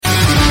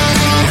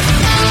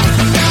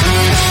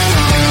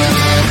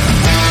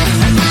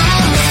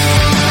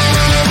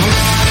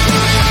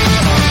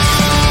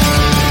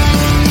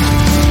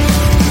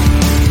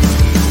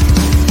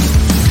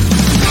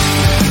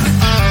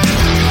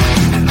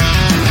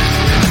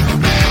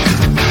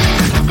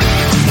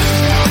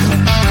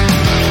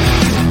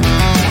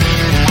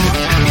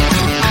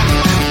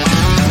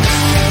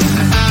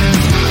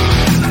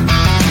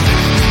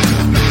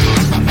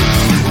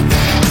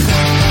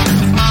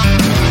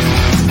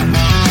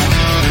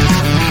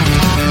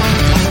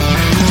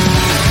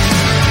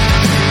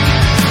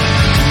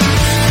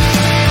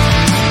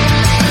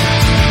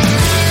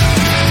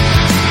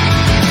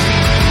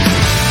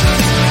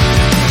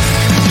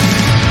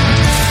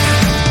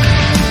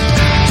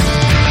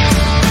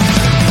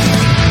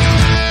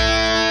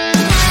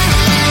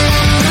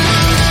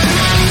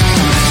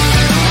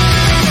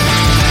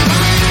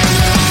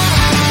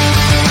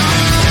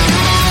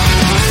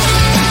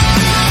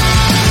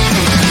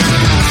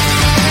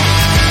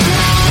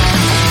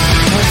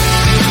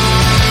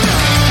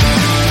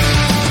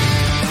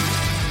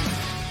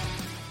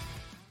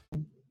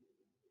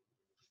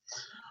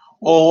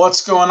Well,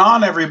 what's going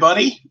on,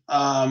 everybody?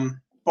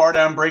 Bar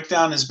Down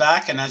Breakdown is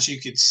back, and as you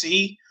can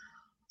see,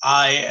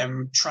 I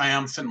am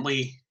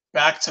triumphantly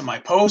back to my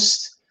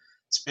post.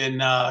 It's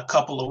been a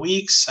couple of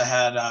weeks. I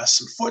had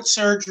some foot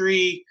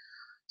surgery,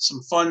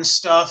 some fun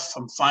stuff.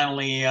 I'm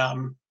finally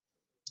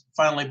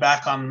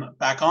back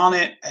on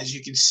it. As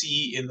you can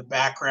see in the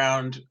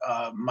background,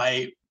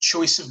 my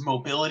choice of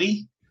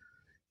mobility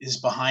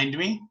is behind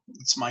me.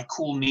 It's my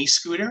cool knee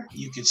scooter.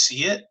 You can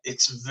see it.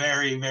 It's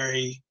very,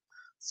 very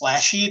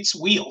flashy. It's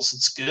wheels.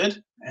 It's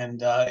good,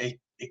 and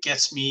it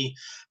gets me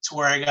to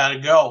where I gotta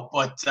go.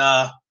 But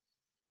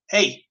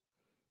hey,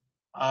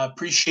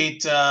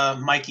 appreciate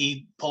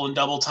Mikey pulling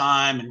double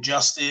time and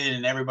Justin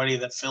and everybody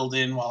that filled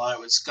in while I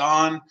was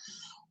gone.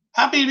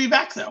 Happy to be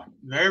back though.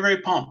 Very,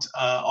 very pumped.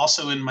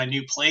 Also in my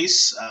new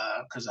place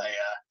because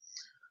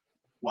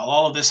while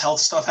all of this health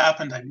stuff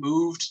happened, I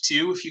moved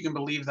too, if you can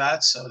believe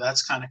that. So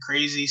that's kind of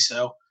crazy.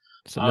 So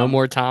no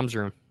more Tom's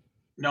room.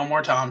 no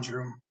more Tom's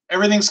room.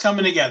 Everything's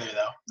coming together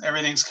though.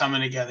 Everything's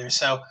coming together.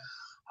 So,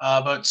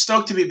 but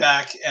stoked to be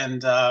back.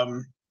 And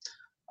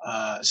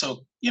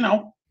so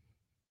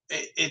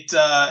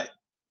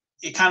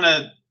it kind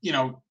of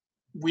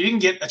we didn't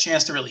get a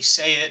chance to really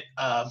say it,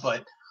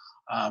 but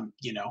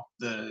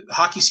the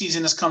hockey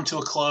season has come to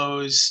a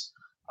close.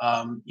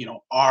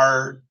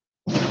 Our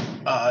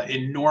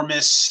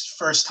enormous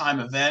first time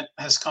event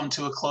has come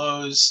to a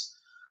close.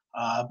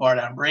 Bar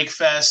Down Break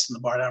Fest and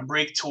the Bar Down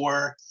Break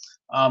Tour.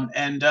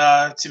 And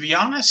to be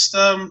honest,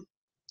 we're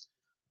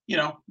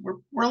a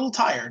little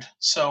tired.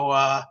 So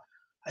I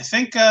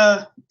think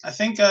after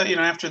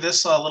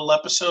this little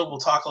episode, we'll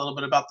talk a little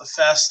bit about the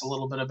fest, a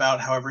little bit about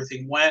how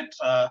everything went,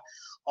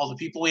 all the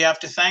people we have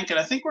to thank, and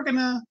I think we're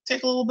gonna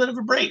take a little bit of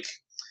a break,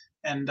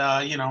 and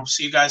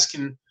so you guys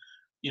can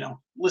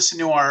listen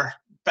to our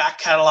back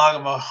catalog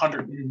of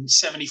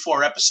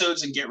 174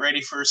 episodes and get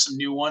ready for some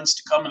new ones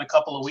to come in a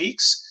couple of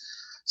weeks.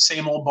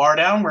 Same old Bar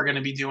Down. We're going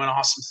to be doing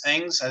awesome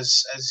things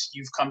as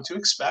you've come to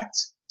expect.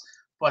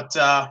 But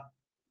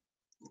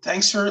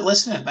thanks for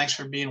listening. Thanks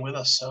for being with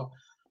us. So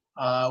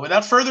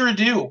without further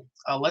ado,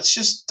 let's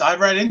just dive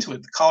right into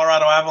it. The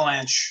Colorado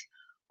Avalanche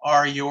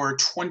are your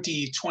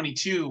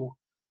 2022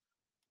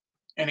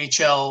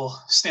 NHL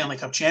Stanley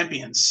Cup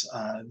champions.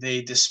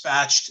 They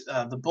dispatched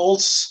the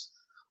Bolts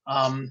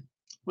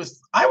with,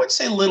 I would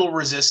say, little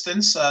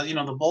resistance.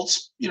 The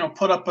Bolts,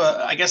 put up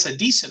a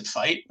decent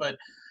fight, but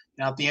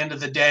at the end of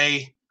the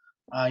day,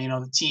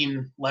 the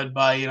team led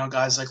by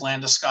guys like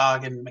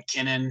Landeskog and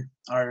McKinnon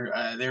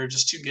they're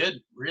just too good,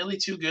 really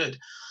too good.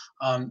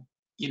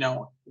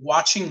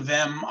 Watching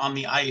them on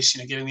the ice,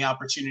 getting the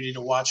opportunity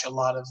to watch a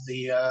lot of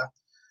the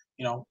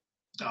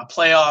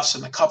playoffs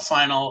and the Cup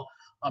final.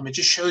 It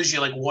just shows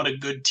you like what a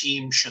good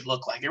team should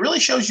look like. It really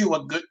shows you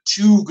what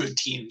two good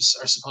teams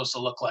are supposed to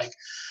look like.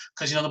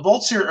 Because the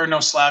Bolts are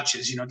no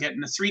slouches. Getting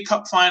the 3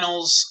 Cup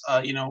finals,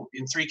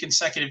 in 3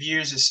 consecutive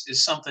years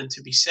is something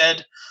to be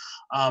said.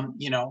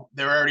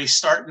 They're already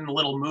starting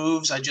little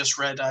moves. I just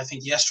read, I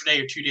think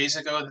yesterday or 2 days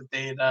ago, that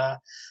they had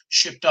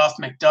shipped off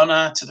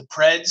McDonough to the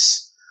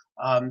Preds.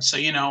 I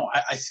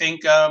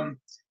think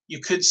you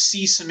could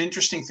see some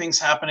interesting things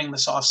happening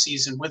this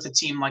offseason with a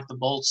team like the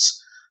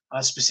Bolts.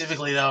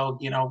 Specifically, though,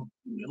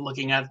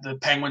 looking at the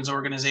Penguins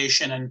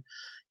organization and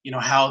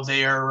how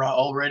they are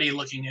already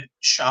looking at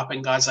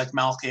shopping guys like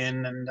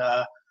Malkin, and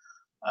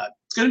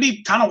it's going to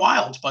be kind of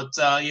wild. But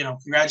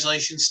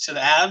congratulations to the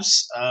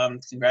Avs.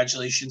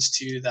 Congratulations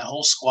to the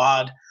whole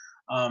squad.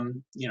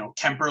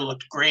 Kemper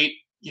looked great.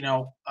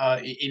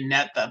 In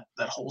net that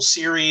whole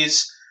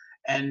series,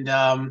 and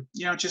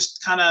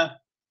just kind of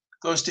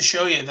goes to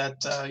show you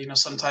that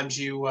sometimes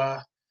you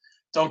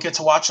don't get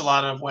to watch a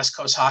lot of West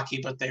Coast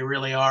hockey, but they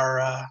really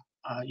are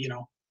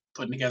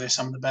putting together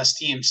some of the best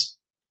teams.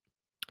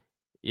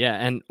 Yeah,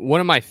 and one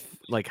of my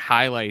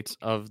highlights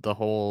of the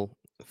whole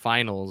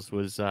finals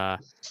was the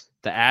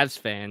Avs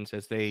fans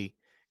as they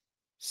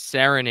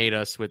serenade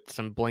us with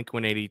some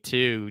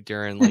Blink-182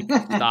 during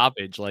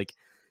stoppage.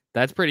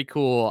 That's pretty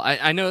cool.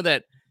 I know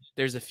that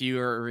there's a few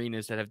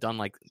arenas that have done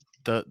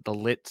the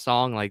lit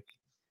song,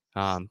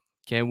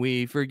 can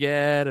we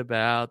forget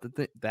about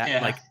that?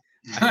 Yeah.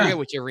 I forget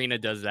which arena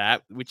does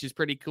that, which is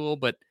pretty cool,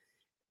 but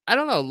I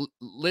don't know.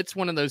 Lit's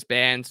one of those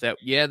bands that,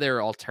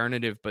 they're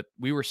alternative, but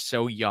we were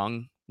so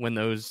young when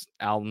those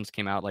albums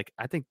came out.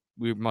 I think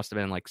we must have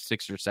been in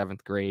 6th or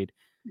 7th grade.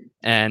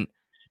 And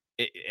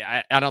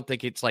I don't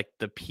think it's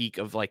the peak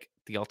of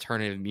the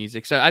alternative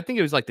music. So I think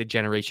it was the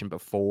generation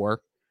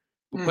before,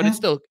 but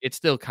it's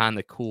still kind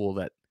of cool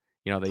that,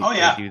 they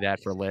do that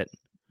for Lit.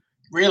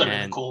 Really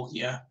cool.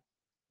 Yeah.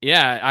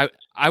 Yeah.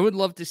 I would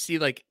love to see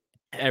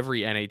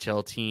every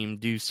NHL team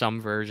do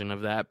some version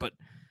of that, but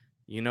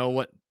you know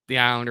what the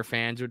Islander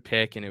fans would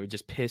pick, and it would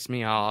just piss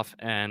me off.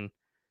 And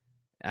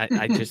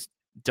I just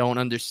don't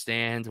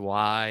understand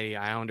why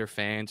Islander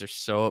fans are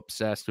so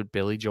obsessed with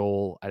Billy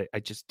Joel. I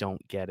just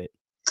don't get it.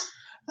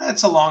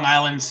 That's a Long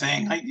Island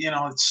thing.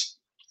 It's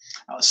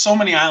so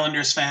many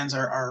Islanders fans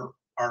are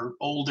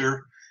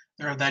older.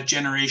 They're of that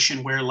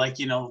generation where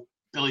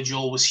Billy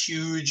Joel was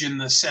huge in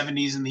the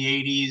 70s and the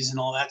 80s and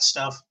all that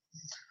stuff.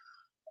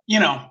 You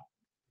know,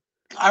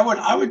 I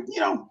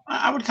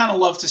would kind of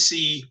love to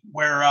see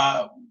where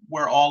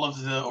all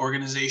of the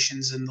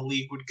organizations in the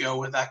league would go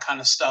with that kind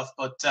of stuff.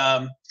 But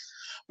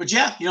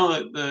yeah,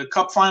 the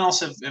Cup finals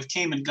have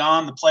came and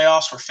gone. The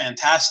playoffs were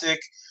fantastic.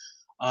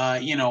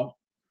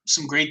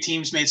 Some great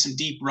teams made some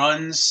deep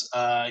runs.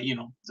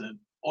 The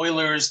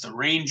Oilers, the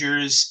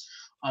Rangers,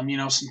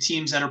 some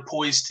teams that are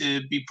poised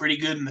to be pretty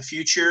good in the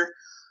future.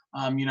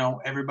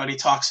 Everybody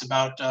talks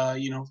about,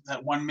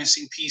 that one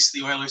missing piece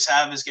the Oilers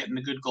have is getting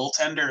a good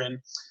goaltender. And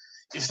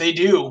if they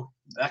do,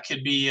 that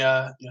could be,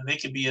 they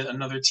could be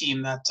another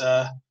team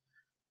that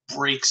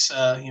breaks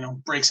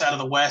out of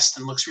the West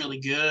and looks really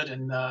good.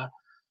 And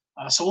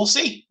so we'll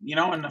see,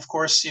 and of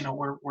course,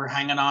 we're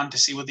hanging on to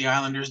see what the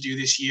Islanders do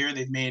this year.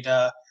 They've made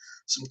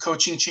some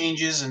coaching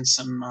changes and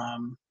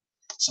some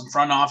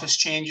front office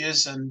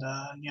changes. And,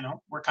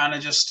 we're kind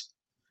of just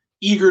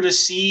eager to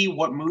see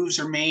what moves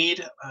are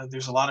made.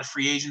 There's a lot of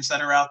free agents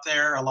that are out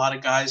there, a lot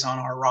of guys on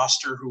our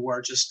roster who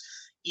are just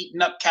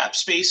eating up cap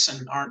space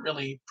and aren't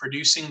really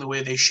producing the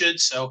way they should.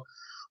 So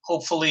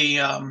hopefully,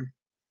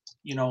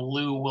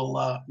 Lou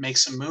will make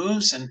some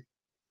moves. And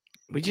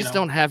we just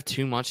don't have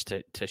too much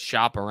to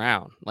shop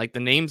around. Like the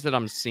names that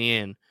I'm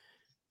seeing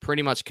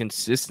pretty much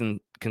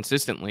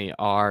consistently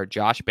are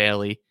Josh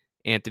Bailey,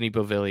 Anthony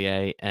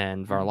Beauvillier,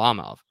 and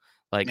Varlamov.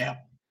 Like, yeah.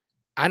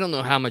 I don't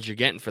know how much you're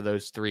getting for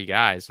those three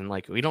guys. And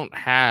like, we don't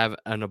have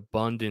an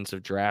abundance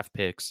of draft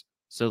picks.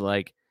 So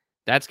like,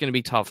 that's going to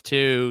be tough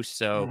too.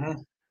 So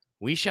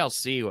we shall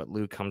see what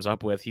Lou comes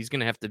up with. He's going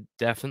to have to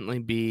definitely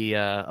be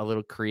a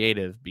little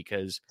creative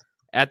because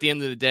at the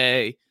end of the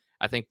day,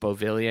 I think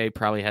Beauvillier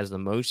probably has the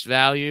most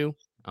value.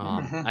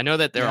 I know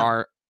that there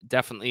are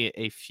definitely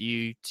a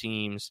few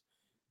teams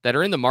that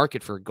are in the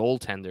market for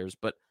goaltenders,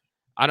 but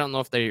I don't know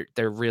if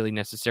they're really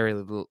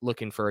necessarily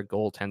looking for a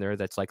goaltender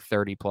that's like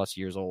 30 plus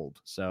years old.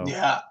 So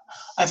yeah,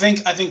 I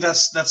think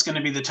that's going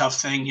to be the tough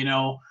thing.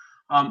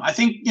 I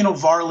think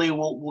Varley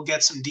will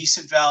get some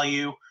decent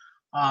value.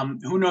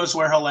 Who knows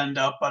where he'll end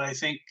up, but I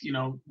think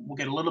we'll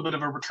get a little bit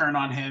of a return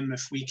on him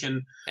if we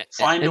can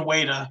find a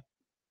way to.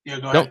 Yeah,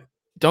 go ahead.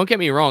 Don't get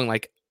me wrong.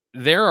 Like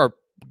there are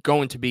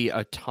going to be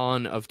a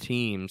ton of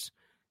teams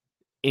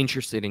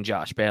interested in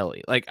Josh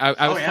Bailey. Like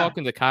I was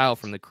talking to Kyle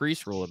from the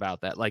Crease Rule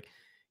about that. Like,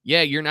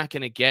 yeah, you're not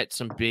going to get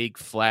some big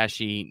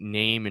flashy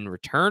name in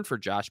return for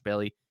Josh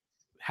Bailey.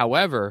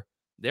 However,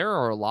 there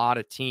are a lot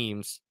of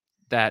teams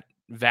that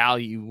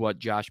value what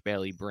Josh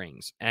Bailey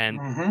brings.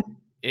 And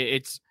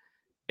it's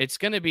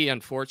going to be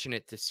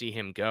unfortunate to see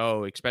him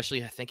go,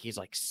 especially I think he's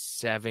like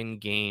 7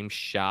 games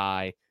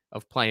shy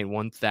of playing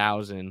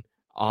 1,000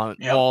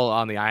 all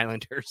on the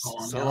Islanders.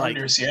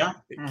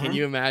 Can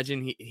you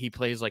imagine he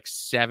plays like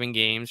 7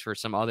 games for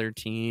some other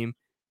team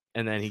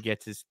and then he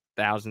gets his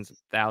thousands.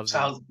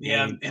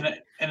 In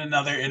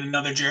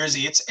another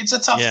jersey. It's a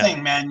tough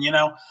thing, man.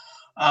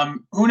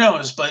 Who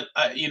knows? But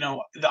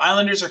the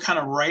Islanders are kind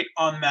of right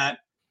on that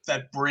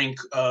brink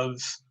of,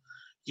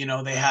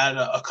 they had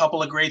a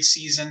couple of great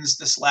seasons.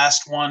 This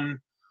last one,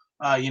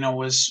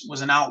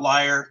 was an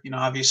outlier.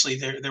 Obviously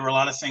there were a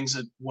lot of things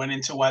that went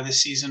into why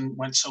this season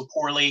went so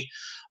poorly.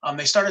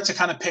 They started to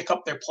kind of pick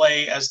up their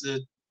play as the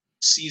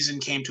season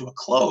came to a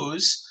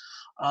close,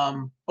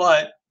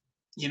 but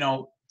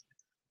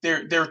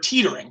they're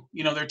teetering.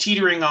 They're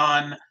teetering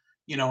on.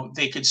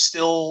 They could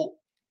still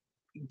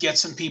get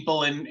some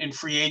people in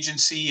free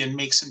agency and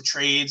make some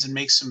trades and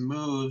make some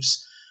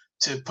moves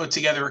to put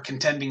together a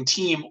contending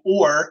team,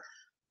 or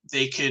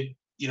they could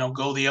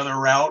go the other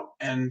route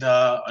and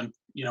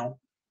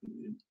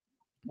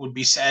would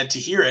be sad to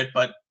hear it,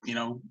 but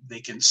they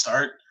can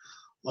start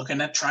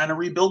looking at trying to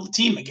rebuild the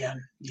team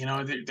again.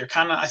 They're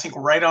kind of, I think,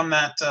 right on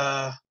that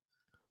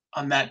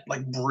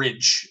like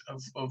bridge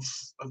of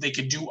they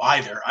could do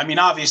either. I mean,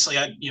 obviously,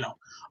 I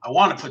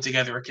want to put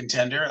together a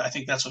contender. I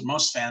think that's what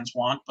most fans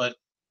want, but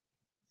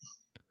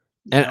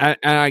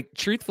I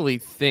truthfully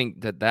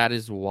think that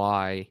is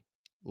why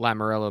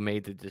Lamoriello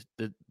made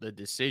the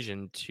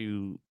decision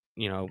to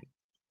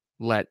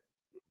let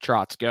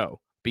Trotz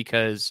go,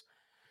 because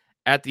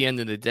at the end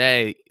of the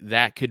day,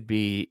 that could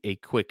be a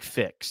quick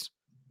fix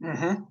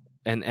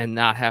and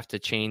not have to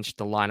change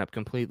the lineup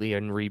completely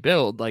and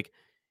rebuild. Like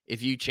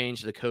if you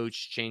change the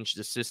coach, change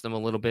the system a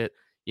little bit,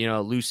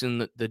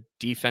 loosen the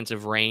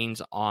defensive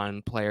reins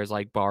on players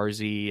like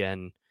Barzy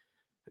and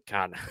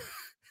God,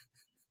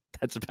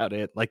 that's about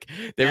it. Like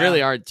there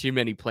really aren't too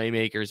many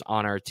playmakers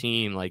on our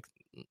team like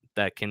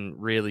that can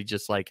really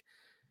just like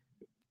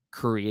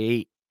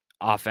create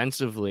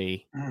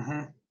offensively.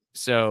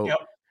 So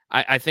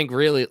I think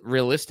really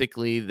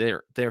realistically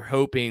they're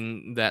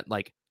hoping that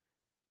like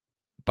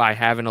by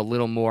having a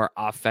little more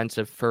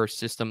offensive first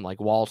system like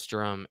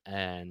Wahlstrom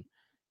and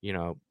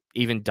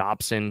even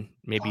Dobson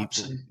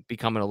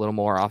becoming a little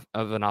more of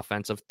an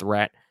offensive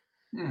threat,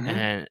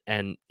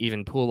 and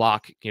even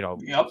Pulock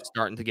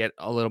starting to get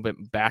a little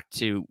bit back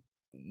to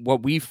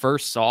what we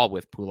first saw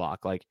with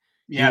Pulock. Like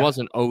he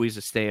wasn't always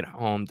a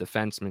stay-at-home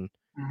defenseman.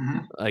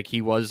 Like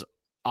he was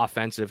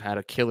offensive, had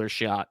a killer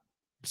shot.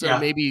 So Yeah.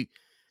 maybe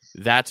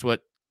that's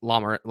what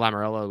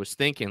Lamoriello was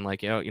thinking.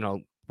 Like,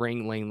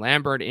 bring Lane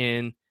Lambert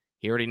in.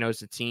 He already knows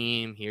the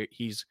team.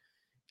 He's,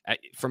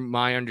 from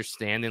my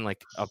understanding,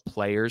 like a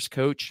player's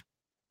coach.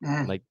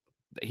 Mhm. Like,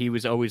 he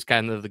was always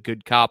kind of the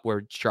good cop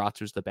where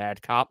Trotz was the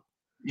bad cop.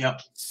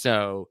 Yep.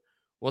 So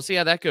we'll see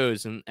how that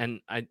goes.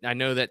 And I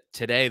know that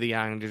today the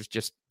Islanders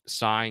just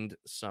signed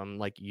some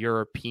like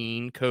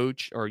European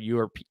coach or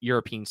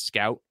European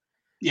scout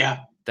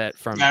Yeah. that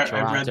from Yeah,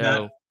 I read that.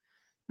 Toronto.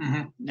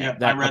 Yep, I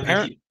That read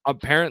that he.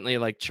 apparently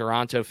like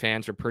Toronto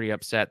fans were pretty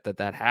upset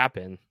that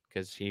happened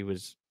because he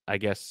was, I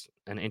guess,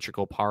 an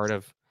integral part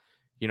of,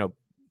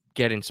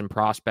 getting some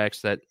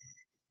prospects that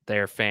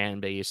their fan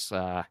base,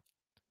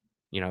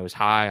 is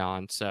high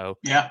on. So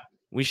Yeah.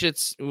 we should,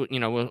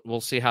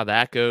 we'll see how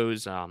that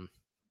goes.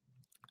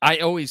 I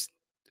always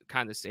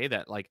kind of say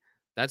that, like,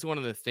 that's one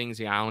of the things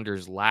the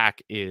Islanders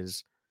lack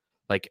is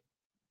like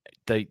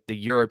the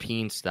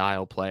European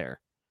style player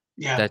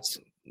Yeah. that's,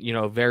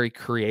 very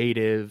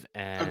creative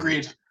and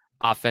Agreed.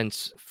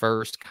 offense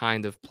first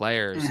kind of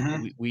players.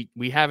 Mhm.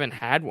 We haven't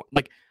had one.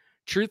 Like,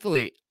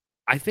 truthfully,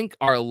 I think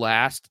our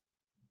last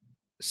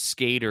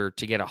skater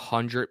to get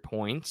 100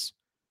 points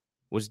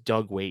was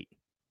Doug Weight,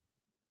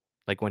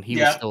 like when he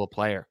was Yeah, still a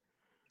player.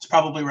 it's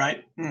probably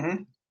right.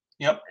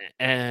 Yep.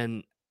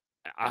 And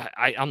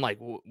I'm like,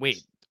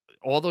 wait,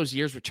 all those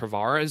years with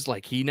Tavares,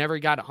 like he never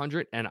got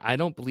 100, and I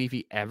don't believe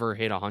he ever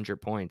hit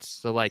 100 points.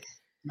 So like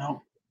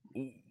No.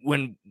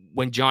 when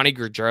Johnny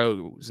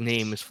Gaudreau's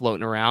name is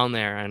floating around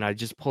there, and I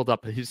just pulled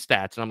up his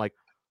stats, and I'm like,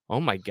 oh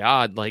my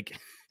god, like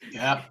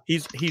Yeah.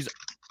 he's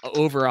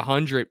over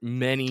 100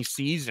 many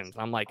seasons.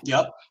 I'm like,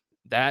 Yep.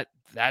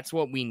 that's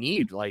what we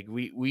need. Like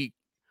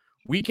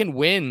we can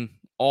win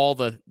all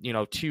the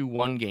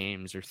 2-1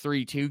 games or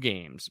 3-2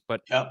 games,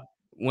 but Yep.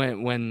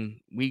 when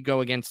we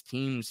go against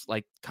teams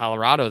like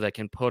Colorado that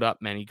can put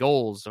up many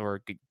goals,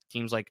 or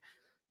teams like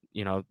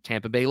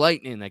Tampa Bay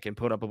Lightning that can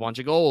put up a bunch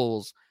of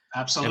goals, and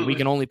we Absolutely.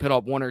 can only put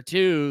up 1 or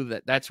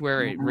 2, that's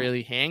where it Mhm.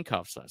 really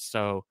handcuffs us.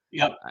 So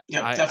Yep.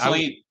 Yep. I would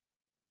Definitely.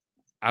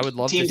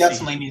 love to Team see.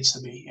 definitely needs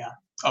to be. Yeah.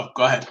 Oh,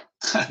 go ahead.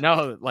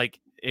 No, like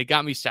it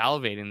got me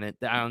salivating that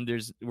the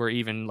Islanders were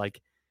even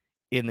like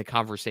in the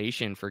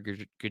conversation for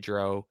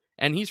Gaudreau,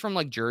 and he's from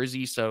like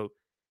Jersey, so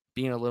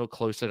being a little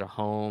closer to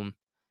home,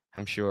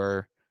 I'm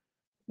sure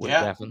would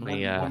Yeah.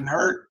 definitely Wouldn't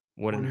hurt.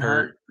 wouldn't Wouldn't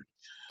hurt. hurt.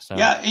 So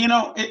Yeah,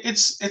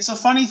 it's a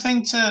funny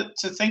thing to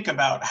think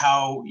about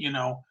how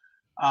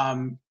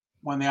um,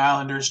 when the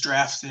Islanders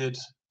drafted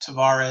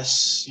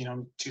Tavares,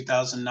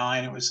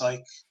 2009, it was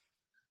like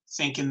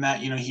thinking that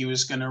he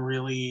was going to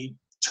really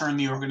turn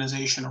the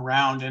organization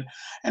around,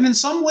 and in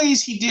some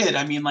ways he did.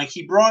 I mean, like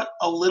he brought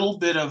a little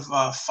bit of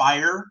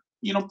fire,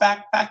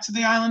 back to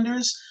the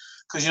Islanders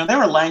because they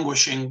were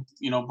languishing,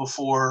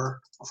 before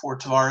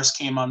Tavares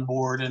came on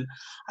board, and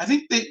I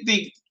think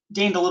they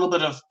gained a little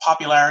bit of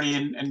popularity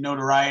and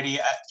notoriety,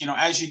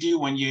 as you do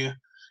when you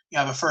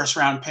have a first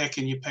round pick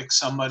and you pick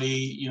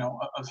somebody,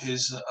 of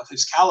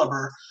his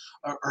caliber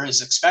or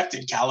his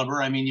expected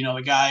caliber. I mean,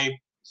 the guy,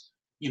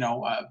 you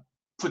know, uh,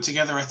 put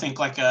together, I think,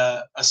 like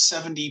a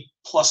 70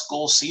 plus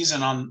goal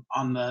season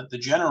on the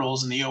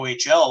Generals in the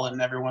OHL, and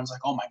everyone's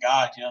like, oh my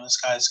God, this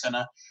guy's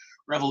gonna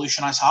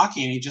revolutionize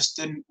hockey, and he just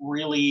didn't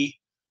really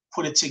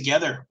put it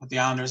together with the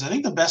Islanders. I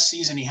think the best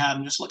season he had,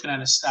 I'm just looking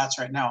at his stats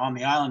right now on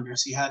the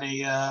Islanders, he had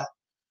a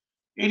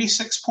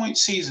 86-point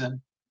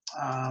season,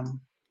 um,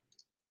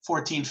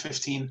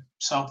 14-15.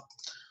 So,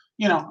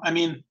 I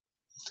mean,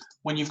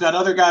 when you've got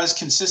other guys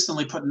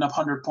consistently putting up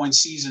 100-point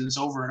seasons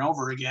over and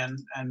over again,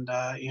 and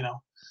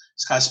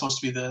this guy's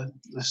supposed to be the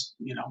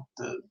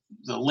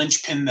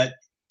linchpin that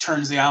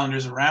turns the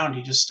Islanders around,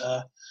 he just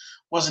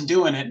wasn't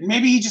doing it. And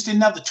maybe he just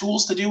didn't have the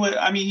tools to do it.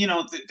 I mean,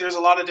 there's a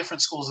lot of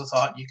different schools of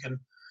thought you can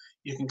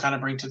kind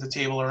of bring to the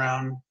table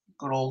around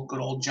good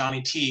old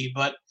Johnny T.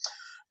 But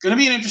going to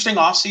be an interesting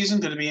offseason.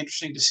 Going to be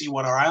interesting to see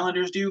what our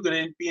Islanders do.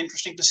 Going to be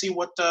interesting to see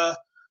what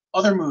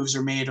other moves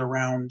are made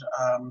around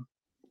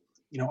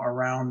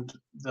around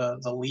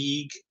the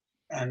league,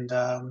 and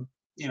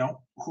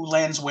who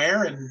lands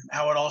where and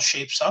how it all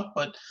shapes up.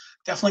 But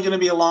definitely going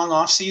to be a long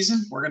off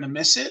season. We're going to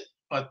miss it,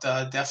 but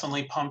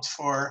definitely pumped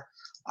for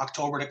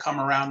October to come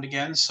around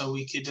again, so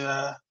we could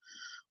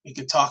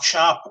talk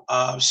shop.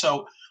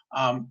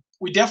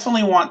 We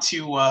definitely want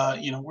to,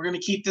 we're going to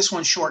keep this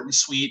one short and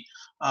sweet.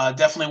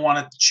 Definitely want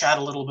to chat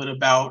a little bit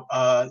about,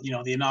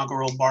 the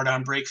inaugural Bar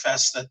Down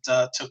Breakfest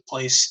that took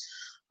place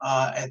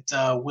at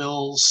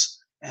Will's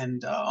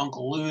and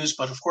Uncle Lou's.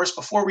 But of course,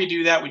 before we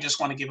do that, we just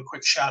want to give a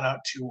quick shout out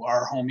to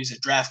our homies at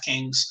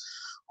DraftKings,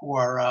 who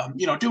are,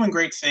 doing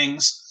great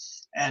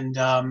things, and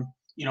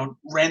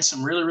ran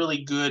some really,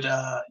 really good,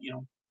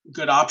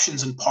 good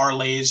options and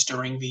parlays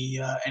during the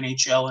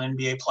NHL and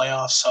NBA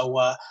playoffs. So,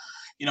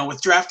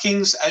 with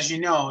DraftKings, as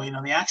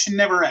the action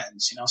never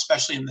ends,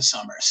 especially in the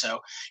summer. So,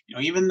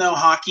 even though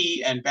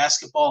hockey and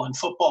basketball and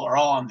football are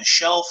all on the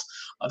shelf,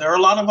 there are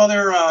a lot of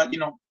other,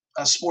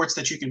 sports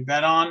that you can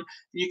bet on. And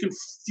you can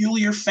fuel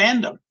your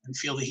fandom and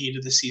feel the heat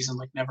of the season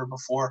like never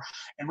before.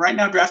 And right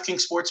now,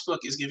 DraftKings Sportsbook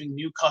is giving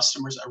new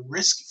customers a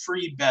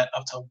risk-free bet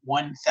up to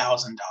 $1,000.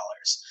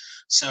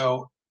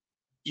 So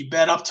you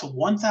bet up to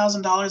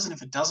 $1,000, and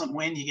if it doesn't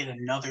win, you get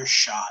another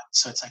shot.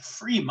 So it's like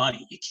free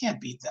money. You can't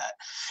beat that.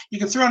 You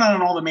can throw it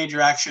on all the major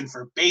action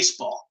for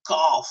baseball,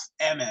 golf,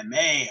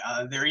 MMA.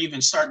 They're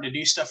even starting to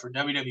do stuff for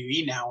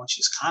WWE now, which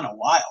is kind of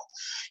wild.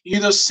 You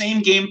get those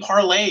same game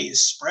parlays,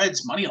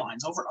 spreads, money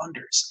lines, over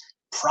unders,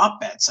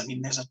 prop bets. I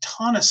mean, there's a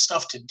ton of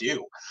stuff to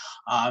do.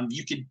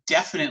 You could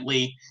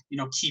definitely,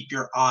 keep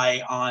your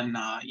eye on,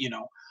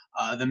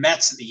 the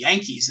Mets and the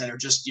Yankees that are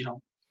just,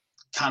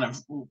 kind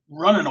of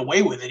running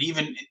away with it,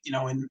 even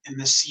in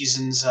this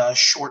season's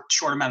short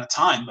amount of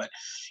time. But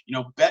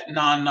betting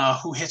on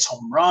who hits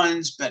home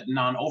runs, betting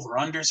on over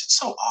unders, it's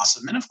so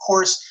awesome. And of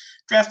course,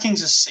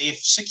 DraftKings is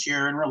safe,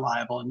 secure, and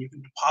reliable, and you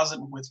can deposit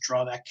and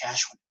withdraw that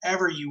cash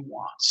whenever you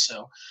want.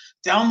 So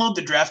download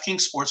the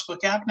DraftKings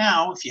Sportsbook app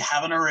now. If you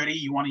haven't already,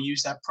 you want to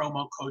use that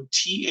promo code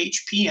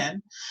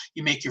THPN.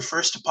 You make your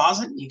first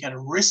deposit, and you get a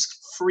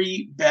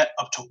risk-free bet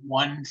up to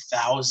 $1,000.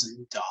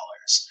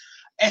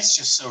 It's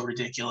just so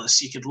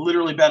ridiculous. You could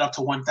literally bet up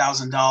to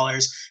 $1,000,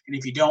 and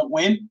if you don't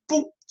win,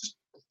 boom, just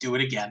do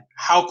it again.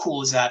 How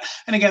cool is that?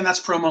 And again, that's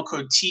promo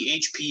code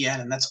THPN,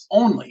 and that's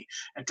only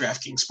at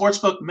DraftKings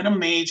Sportsbook.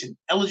 Minimum age and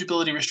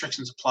eligibility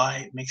restrictions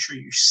apply. Make sure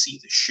you see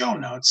the show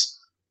notes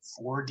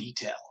for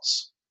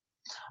details.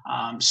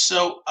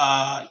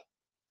 DraftKings,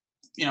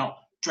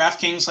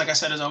 like I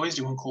said, is always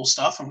doing cool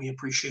stuff, and we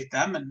appreciate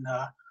them and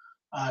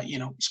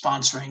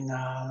sponsoring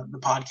the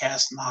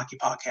podcast and the Hockey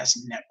Podcast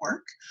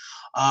Network.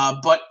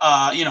 But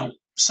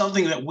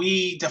something that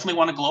we definitely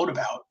want to gloat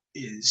about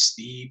is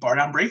the Bar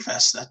Down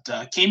Breakfest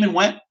that came and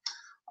went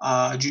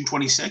June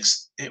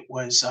 26th. It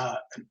was an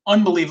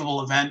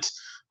unbelievable event.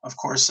 Of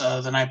course,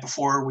 the night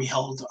before, we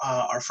held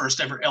our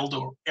first ever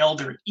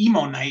Elder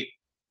Emo Night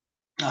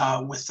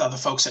with the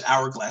folks at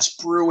Hourglass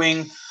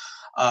Brewing,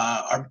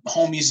 our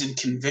homies in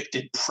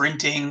Convicted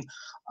Printing.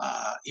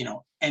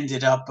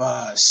 Ended up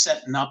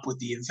setting up with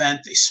the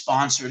event. They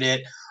sponsored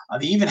it.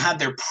 They even had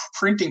their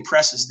printing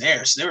presses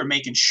there, so they were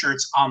making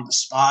shirts on the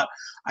spot.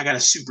 I got a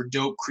super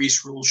dope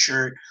Crease Rule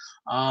shirt.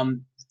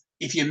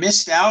 If you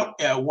missed out,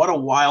 what a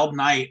wild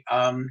night.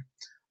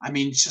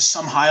 Just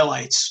some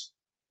highlights.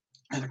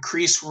 And a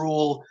Crease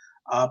Rule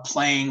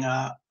playing,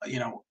 some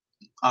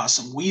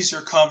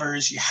Weezer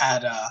covers. You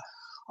had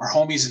our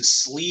homies in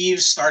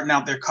Sleeves starting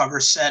out their cover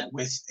set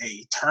with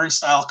a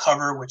Turnstile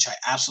cover, which I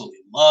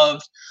absolutely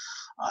loved.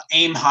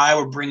 Aim High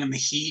were bringing the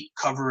heat,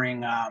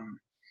 covering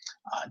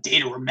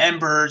Data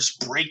Remembers,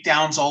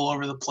 breakdowns all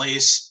over the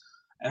place.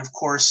 And of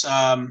course,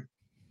 Out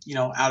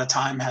of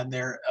Time had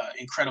their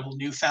incredible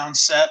Newfound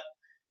set.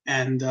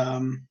 And,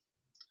 there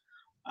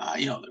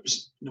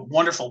was a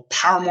wonderful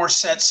Paramore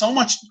set. So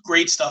much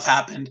great stuff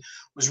happened. It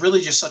was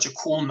really just such a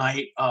cool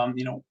night.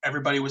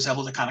 Everybody was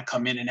able to kind of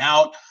come in and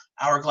out.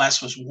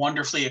 Hourglass was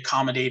wonderfully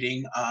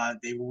accommodating.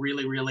 They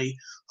really, really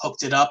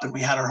hooked it up. And we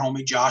had our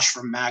homie Josh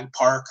from Mag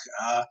Park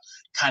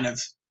kind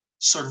of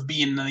sort of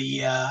being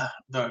the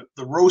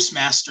roast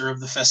master of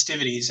the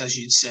festivities, as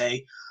you'd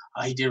say.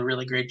 He did a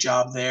really great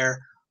job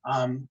there.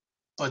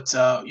 What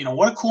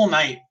a cool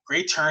night.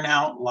 Great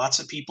turnout. Lots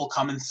of people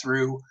coming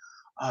through,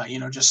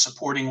 just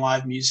supporting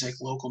live music,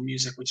 local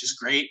music, which is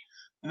great.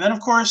 And then, of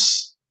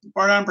course,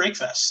 Bar Down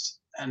Breakfast.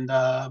 And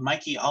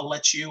Mikey, I'll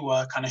let you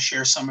kind of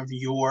share some of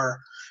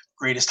your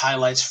greatest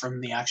highlights from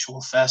the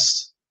actual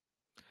fest.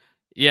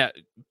 Yeah,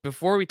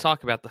 before we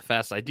talk about the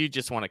fest, I do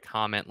just want to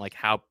comment like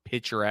how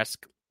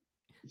picturesque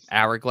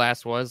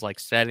Hourglass was, like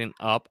setting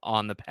up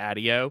on the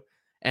patio.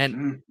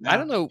 And I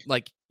don't know,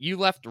 like you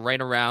left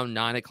right around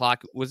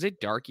 9:00. Was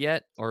it dark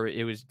yet, or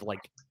it was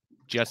like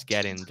just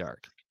getting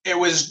dark? It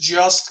was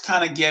just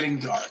kind of getting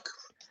dark.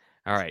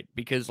 All right,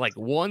 because like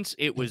once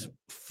it was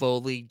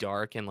fully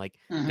dark and like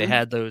they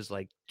had those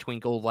like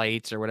twinkle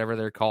lights or whatever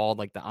they're called,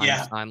 like the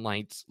Einstein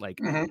lights,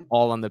 like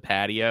all on the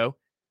patio,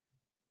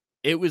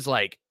 it was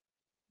like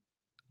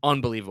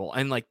unbelievable.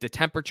 And like the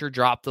temperature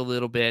dropped a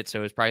little bit, so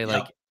it was probably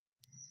like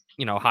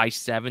high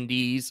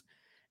 70s,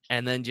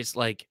 and then just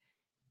like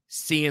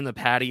seeing the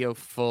patio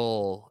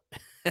full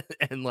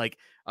and like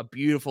a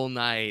beautiful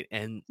night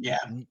and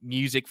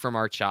music from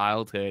our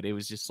childhood, it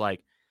was just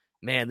like,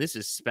 man, this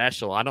is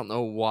special. I don't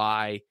know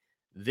why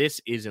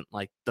this isn't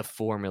like the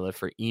formula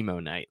for emo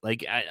night.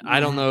 Like I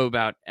don't know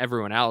about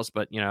everyone else,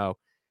 but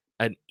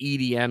an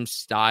EDM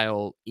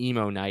style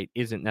emo night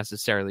isn't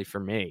necessarily for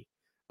me.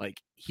 Like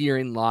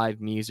hearing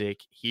live music,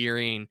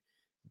 hearing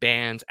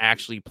bands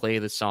actually play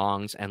the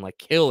songs and like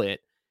kill it.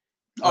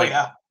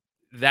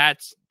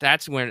 That's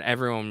when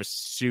everyone was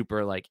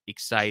super like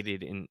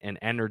excited and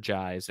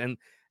energized. And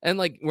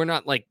like we're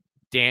not like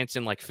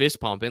dancing like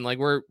fist pumping, like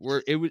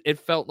it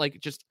felt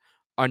like just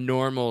a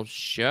normal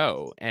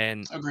show.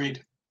 And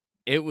agreed,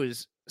 it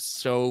was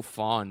so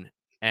fun,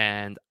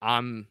 and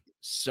I'm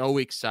so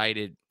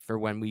excited for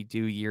when we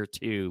do year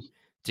 2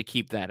 to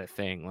keep that a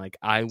thing. Like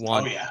I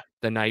want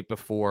the night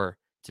before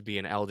to be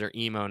an Elder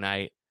Emo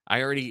Night.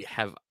 I already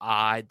have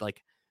eyed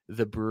like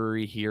the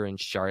brewery here in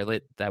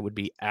Charlotte that would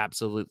be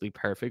absolutely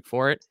perfect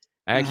for it.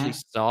 I actually Hmm.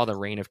 saw the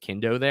Reign of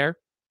Kindo there.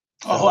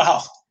 Oh So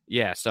wow.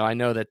 yeah, so I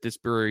know that this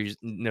brewery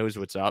knows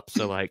what's up.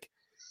 So like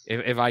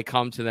if I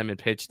come to them and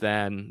pitch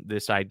them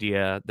this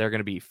idea, they're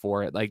gonna be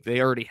for it. Like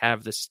they already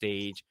have the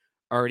stage,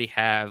 already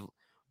have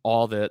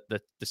all the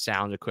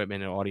sound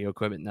equipment and audio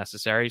equipment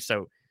necessary.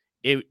 So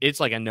it's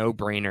like a no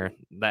brainer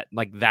that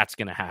like that's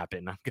gonna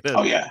happen.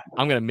 Oh yeah.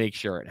 I'm gonna make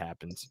sure it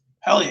happens.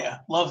 Hell yeah.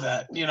 Love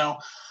that.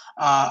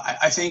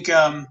 I think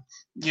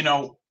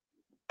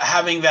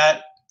having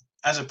that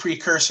as a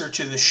precursor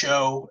to the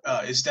show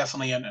is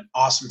definitely an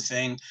awesome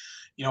thing.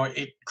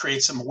 It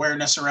creates some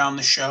awareness around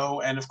the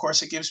show, and of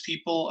course, it gives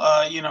people,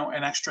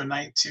 an extra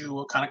night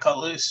to kind of cut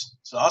loose.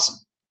 It's awesome.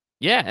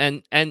 Yeah,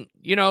 and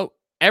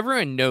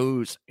everyone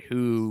knows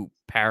who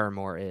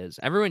Paramore is.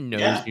 Everyone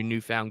knows Yeah, who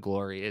Newfound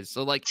Glory is.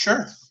 So like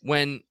sure.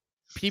 when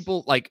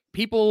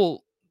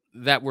people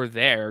that were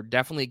there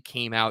definitely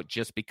came out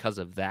just because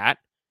of that.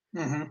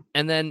 Hmm.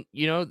 And then,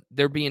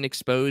 they're being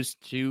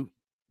exposed to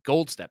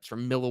Gold Steps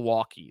from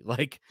Milwaukee.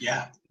 Like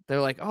Yeah,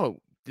 they're like,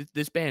 "Oh,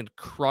 this band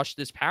crushed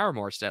this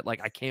Paramore set.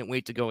 Like I can't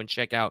wait to go and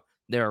check out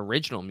their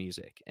original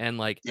music." And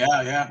like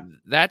yeah, yeah.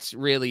 that's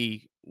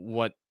really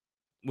what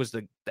was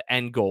the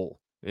end goal.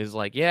 Is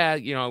like, yeah,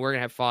 we're gonna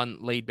have fun,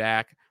 laid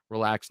back,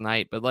 relaxed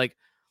night. But like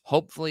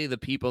hopefully the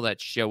people that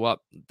show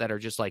up that are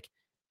just like,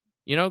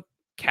 you know,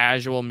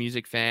 casual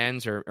music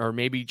fans or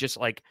maybe just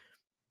like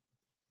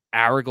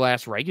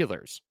Hourglass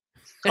regulars.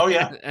 Oh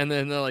yeah. And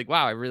then they're like,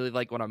 wow, I really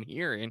like what I'm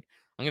hearing.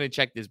 I'm gonna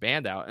check this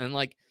band out. And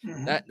like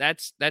Hmm.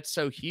 that's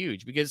so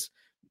huge because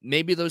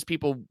maybe those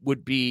people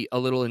would be a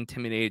little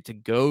intimidated to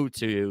go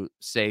to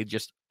say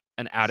just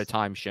an out of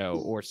time show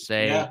or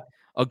say Yeah,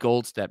 a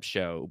Gold Step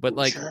show. But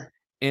like sure.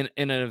 in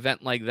an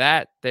event like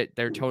that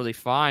they're totally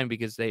fine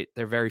because they're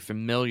very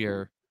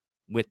familiar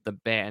with the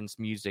band's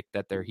music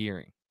that they're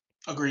hearing.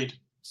 Agreed.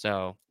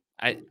 So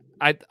I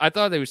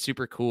thought it was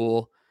super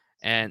cool.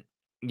 And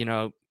you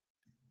know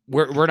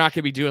we're not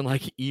gonna be doing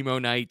like emo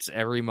nights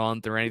every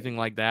month or anything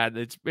like that.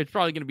 It's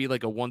probably gonna be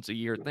like a once a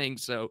year thing.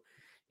 So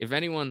if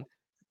anyone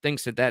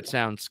thinks that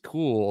sounds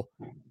cool,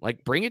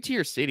 like bring it to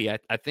your city.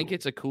 I think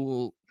it's a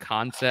cool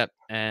concept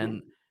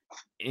and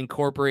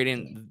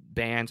incorporating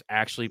bands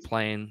actually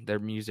playing their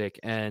music.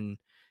 And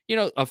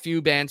a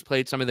few bands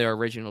played some of their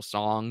original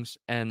songs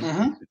and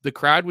Hmm. the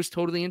crowd was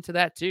totally into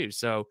that too.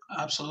 So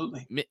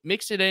Absolutely.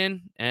 mix it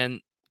in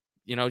and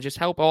just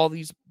help all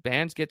these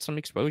bands get some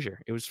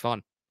exposure. It was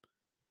fun.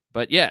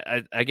 But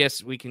yeah, I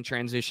guess we can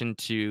transition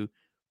to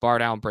Bar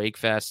Down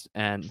Breakfest.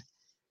 And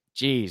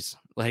geez,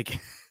 like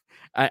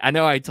I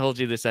know I told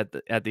you this at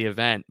the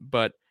event,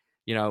 but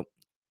you know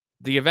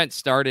the event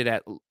started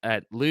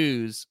at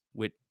Lou's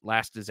with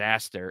Last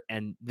Disaster,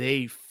 and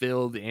they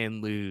filled in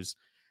Lou's,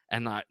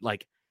 and I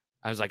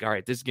was like, all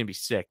right, this is gonna be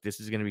sick. This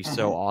is gonna be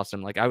so Hmm.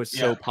 awesome. Like I was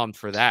so Yeah. pumped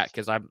for that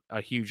because I'm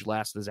a huge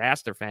Last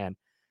Disaster fan.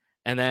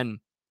 And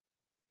then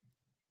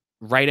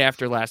right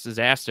after Last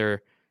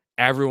Disaster,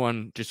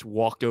 everyone just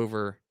walked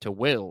over to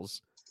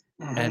Will's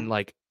and Hmm.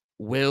 like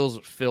Will's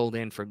filled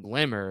in for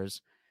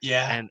Glimmers.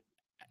 Yeah. And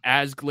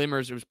as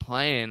Glimmers was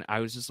playing, I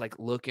was just like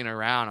looking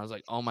around. I was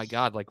like, oh my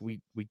God, like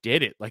we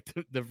did it. Like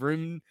the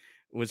room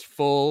was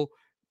full.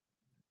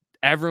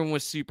 Everyone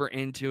was super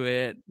into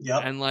it.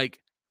 Yep. And like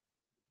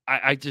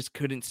I just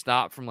couldn't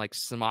stop from like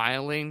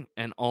smiling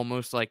and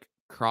almost like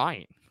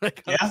crying.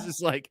 Like I was Yeah.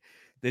 just like,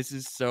 this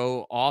is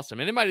so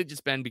awesome. And it might have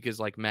just been because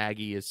like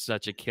Maggie is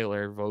such a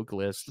killer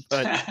vocalist,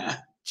 but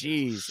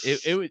geez,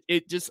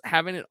 it just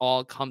having it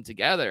all come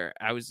together.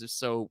 I was just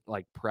so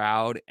like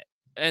proud.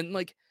 And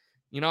like,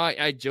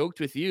 I joked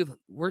with you,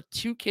 we're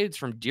two kids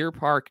from Deer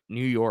Park,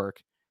 New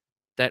York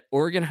that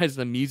organized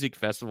the music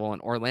festival in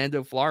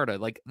Orlando, Florida.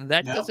 Like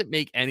that Yep. doesn't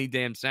make any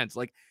damn sense.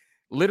 Like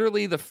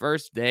literally the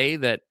first day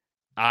that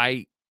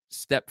I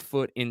stepped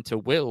foot into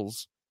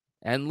Will's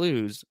and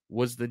Lou's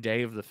was the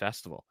day of the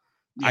festival.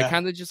 I Yeah.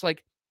 kind of just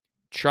like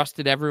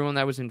trusted everyone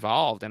that was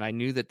involved, and I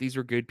knew that these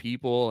were good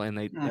people and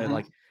they Hmm.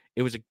 like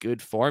it was a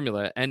good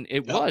formula, and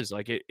it Yep. was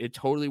like it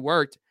totally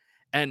worked.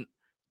 And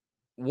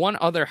one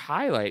other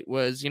highlight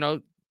was,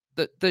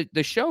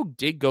 the show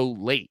did go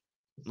late.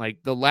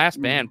 Like the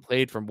last band Mhm.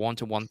 played from 1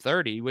 to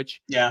 1:30,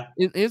 which Yeah.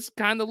 is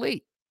kind of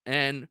late.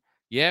 And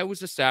yeah, it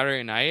was a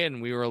Saturday night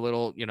and we were a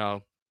little,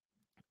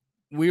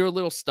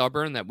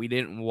 stubborn that we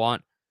didn't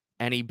want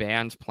any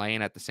bands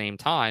playing at the same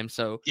time.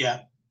 So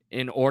Yeah.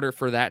 in order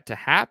for that to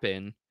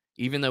happen,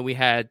 even though we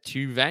had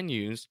two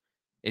venues,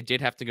 it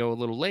did have to go a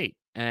little late.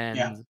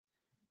 Yeah. And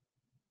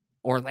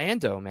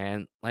Orlando,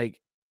 man,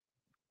 like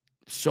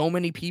so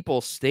many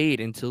people stayed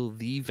until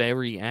the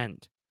very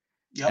end.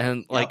 Yep. And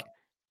Yep. like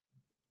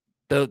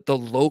the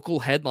local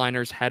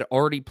headliners had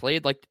already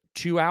played like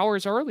 2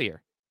 hours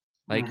earlier.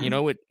 Like, Hmm.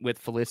 with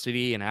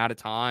Felicity and Out of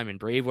Time and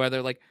Brave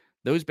Weather, like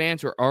those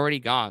bands were already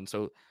gone.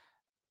 So,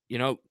 you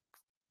know,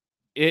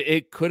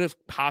 it could have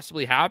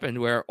possibly happened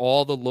where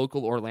all the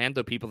local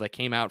Orlando people that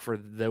came out for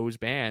those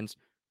bands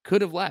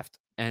could have left.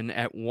 And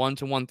at 1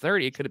 to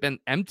 1:30, it could have been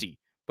empty,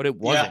 but it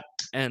Yeah. wasn't.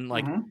 And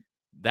like Hmm.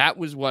 that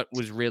was what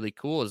was really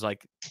cool, is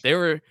like there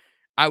were,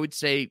 I would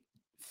say,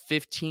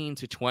 15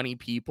 to 20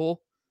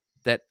 people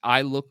that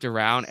I looked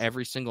around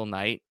every single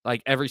night,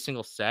 like every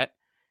single set,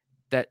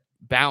 that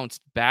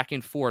bounced back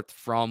and forth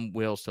from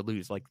Wills to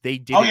Lose. Like they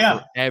did Oh it for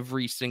yeah.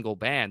 every single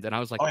band. And I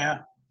was like, Oh yeah.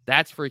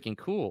 that's freaking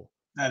cool.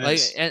 That Like,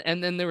 is.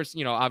 and then there was,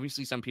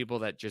 obviously some people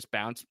that just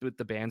bounced with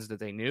the bands that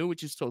they knew,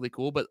 which is totally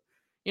cool. But,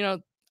 you know,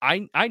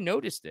 I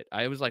noticed it.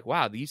 I was like,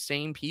 wow, these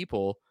same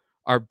people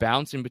are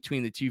bouncing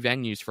between the two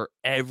venues for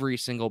every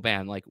single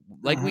band, like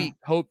Mhm. we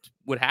hoped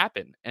would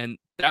happen. And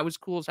that was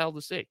cool as hell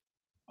to see.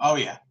 Oh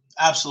yeah,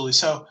 absolutely.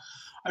 So,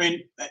 I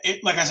mean,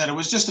 like I said, it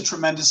was just a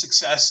tremendous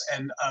success,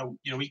 and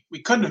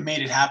we couldn't have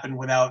made it happen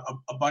without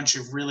a bunch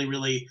of really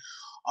really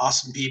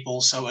awesome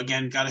people. So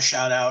again, got to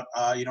shout out,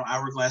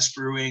 Hourglass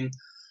Brewing.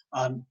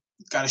 Um,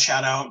 got to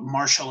shout out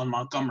Marshall and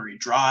Montgomery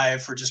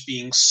Drive for just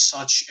being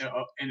such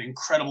an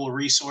incredible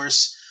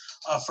resource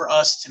for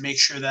us to make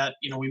sure that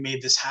we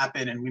made this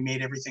happen and we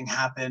made everything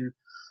happen.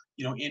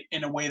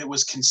 In a way that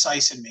was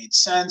concise and made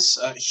sense.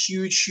 A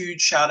huge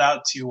shout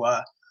out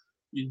to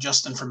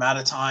Justin from Out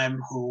of Time,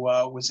 who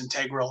was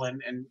integral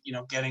in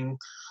getting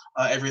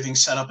everything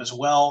set up as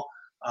well.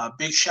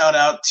 Big shout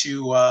out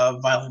to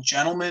Violent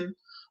Gentlemen,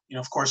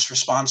 of course, for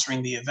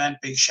sponsoring the event.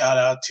 Big shout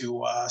out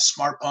to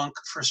Smart Punk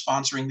for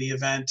sponsoring the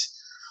event.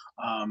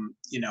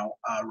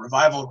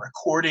 Revival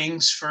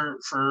Recordings for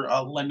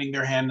lending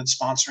their hand and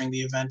sponsoring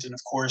the event, and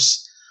of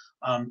course,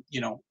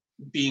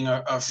 being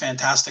a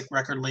fantastic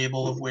record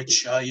label, of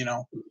which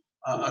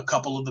a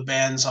couple of the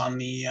bands on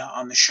the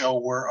show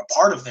were a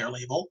part of their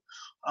label.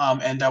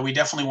 And we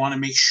definitely want to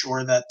make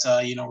sure that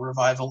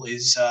Revival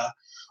is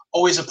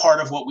always a part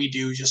of what we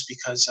do, just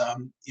because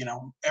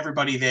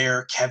everybody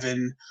there,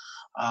 Kevin,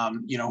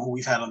 who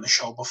we've had on the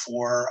show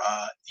before,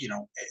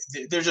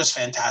 they're just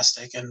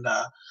fantastic, and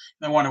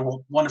they're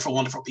wonderful, wonderful,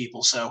 wonderful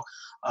people. So,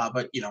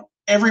 but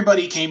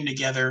everybody came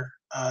together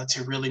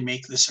to really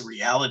make this a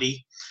reality,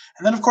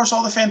 and then of course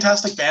all the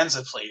fantastic bands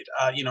that played.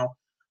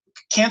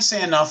 Can't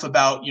say enough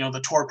about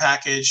the tour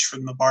package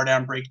from the Bar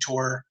Down Break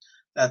tour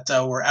that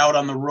were out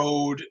on the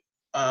road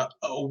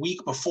a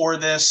week before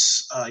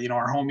this.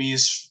 Our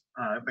homies,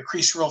 the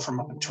Crease Reel from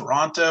up in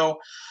Toronto.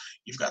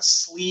 You've got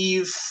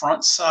Sleeve,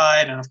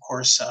 Frontside, and of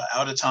course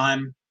Out of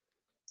Time,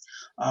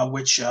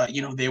 which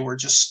they were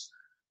just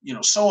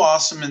so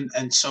awesome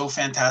and so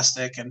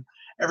fantastic, and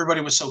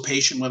everybody was so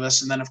patient with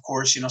us. And then of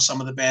course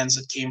some of the bands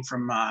that came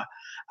from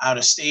out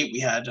of state. We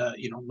had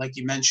like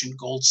you mentioned,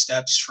 Gold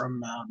Steps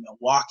from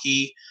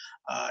Milwaukee.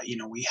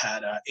 We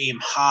had Aim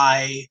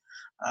High.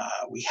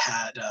 We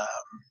had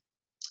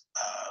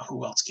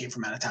who else came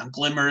from out of town?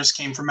 Glimmers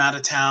came from out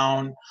of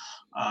town.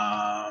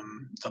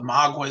 The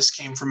Magwas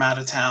came from out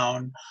of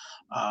town.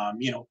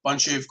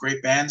 Bunch of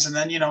great bands. And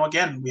then,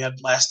 again, we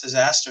had Last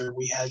Disaster.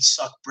 We had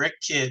Suck Brick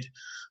Kid.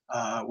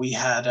 We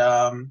had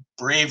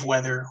Brave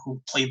Weather,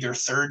 who played their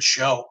third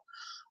show,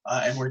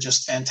 and were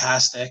just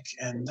fantastic.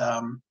 And,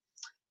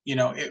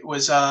 it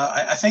was,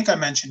 I think I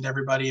mentioned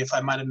everybody. If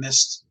I might have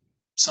missed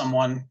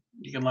someone,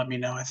 you can let me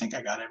know. I think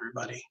I got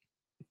everybody.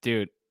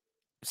 Dude,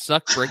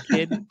 Suck Brick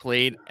Kid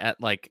played at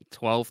like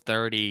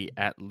 12:30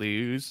 at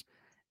Lose,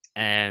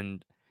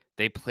 and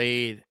they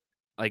played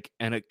like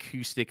an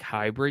acoustic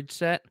hybrid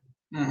set.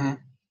 Mm-hmm.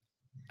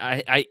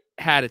 I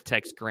had to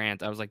text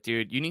Grant. I was like,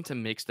 dude, you need to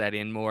mix that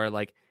in more.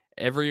 Like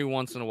every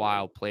once in a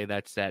while, play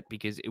that set,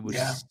 because it was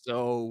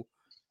so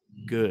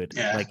good.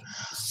 Yeah. Like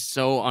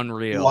so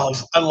unreal.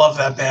 I love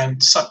that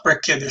band, Suck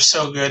Brick Kid. They're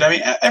so good. I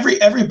mean,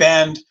 every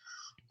band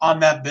on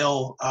that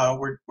bill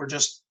were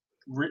just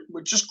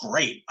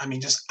great. I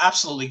mean, just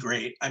absolutely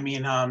great. I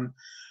mean,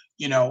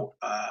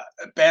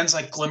 bands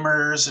like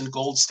Glimmers and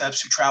Gold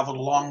Steps, who traveled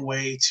a long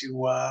way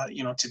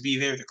to be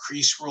there. The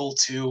Crease Rule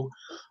too.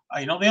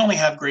 They only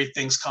have great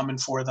things coming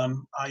for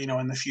them.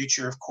 In the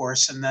future, of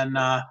course. And then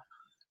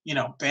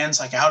bands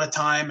like Out of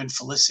Time and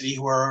Felicity,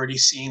 who are already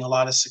seeing a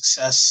lot of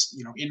success.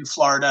 In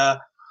Florida,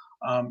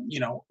 and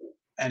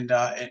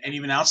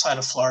even outside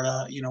of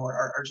Florida,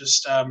 are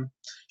just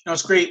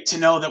it's great to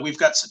know that we've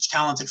got such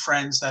talented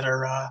friends that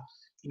are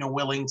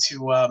willing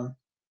to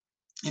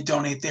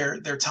donate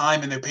their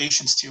time and their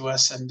patience to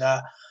us. And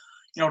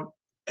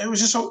it was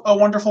just a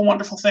wonderful,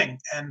 wonderful thing.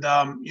 And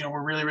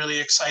we're really, really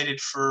excited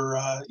for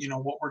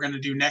what we're going to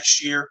do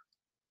next year.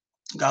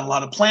 Got a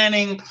lot of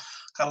planning,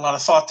 got a lot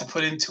of thought to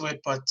put into it,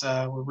 but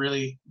we're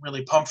really,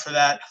 really pumped for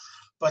that.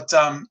 But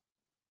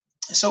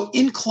so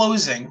in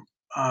closing,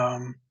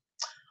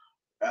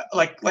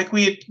 like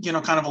we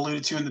had kind of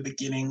alluded to in the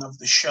beginning of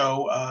the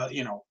show,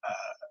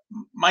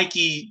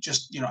 Mikey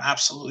just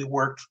absolutely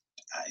worked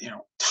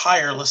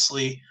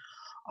tirelessly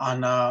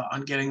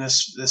on getting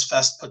this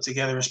fest put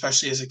together,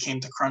 especially as it came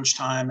to crunch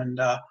time. And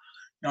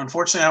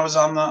unfortunately, I was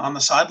on the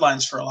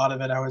sidelines for a lot of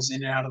it. I was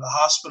in and out of the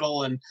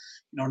hospital, and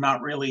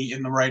not really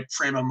in the right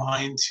frame of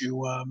mind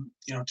to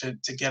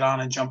get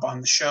on and jump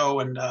on the show.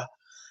 And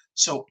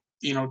so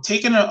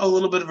taking a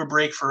little bit of a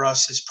break for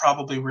us is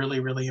probably really,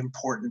 really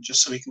important,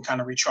 just so we can kind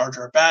of recharge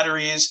our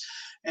batteries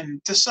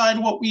and decide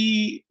what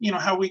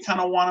how we kind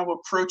of want to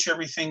approach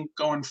everything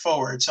going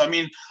forward. So, I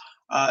mean,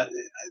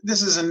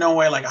 this is in no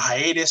way like a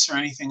hiatus or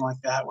anything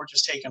like that. We're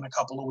just taking a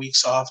couple of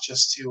weeks off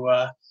just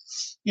to,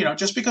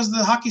 just because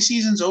the hockey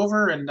season's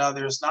over and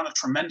there's not a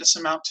tremendous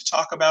amount to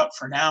talk about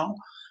for now.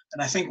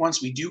 And I think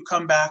once we do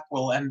come back,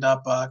 we'll end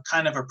up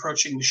kind of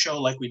approaching the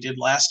show like we did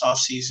last off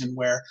season,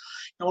 where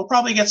we'll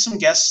probably get some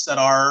guests that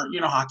are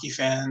hockey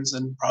fans,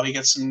 and probably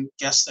get some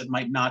guests that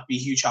might not be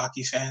huge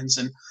hockey fans.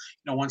 And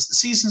once the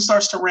season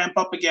starts to ramp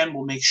up again,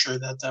 we'll make sure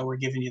that we're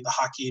giving you the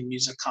hockey and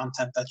music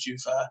content that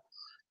you've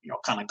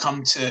kind of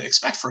come to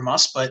expect from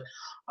us. But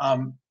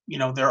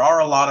there are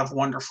a lot of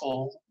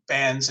wonderful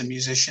bands and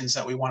musicians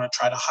that we want to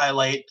try to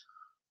highlight,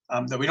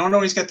 that we don't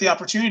always get the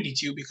opportunity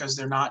to, because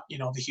they're not,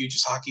 the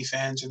hugest hockey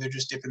fans, or they're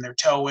just dipping their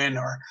toe in,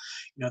 or,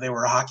 they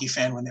were a hockey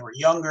fan when they were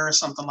younger or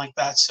something like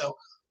that. So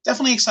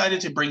definitely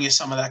excited to bring you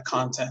some of that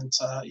content,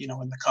 in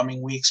the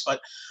coming weeks. But,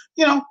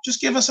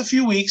 just give us a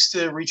few weeks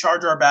to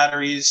recharge our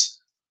batteries,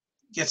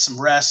 get some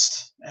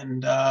rest,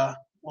 and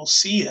we'll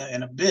see you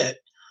in a bit.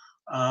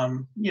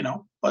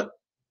 But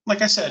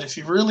like I said, if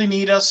you really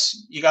need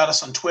us, you got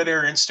us on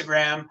Twitter,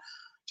 Instagram,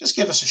 just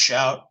give us a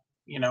shout.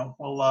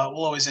 We'll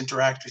always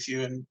interact with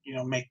you, and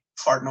make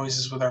fart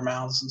noises with our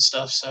mouths and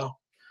stuff. So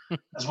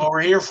that's what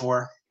we're here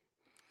for.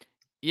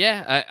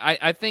 Yeah,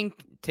 I think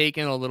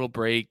taking a little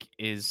break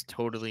is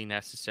totally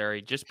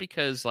necessary, just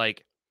because,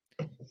 like,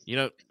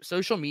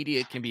 social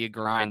media can be a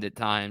grind at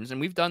times, and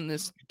we've done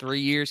this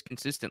 3 years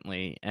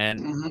consistently,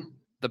 and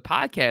the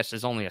podcast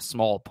is only a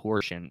small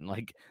portion.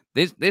 Like,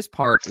 this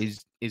part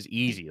is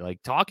easy.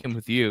 Like, talking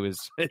with you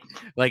is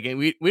like,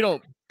 we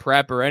don't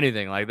prep or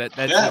anything like that.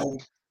 That's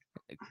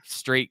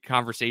straight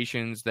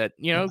conversations that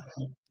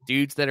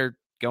dudes that are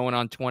going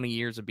on 20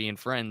 years of being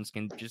friends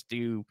can just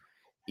do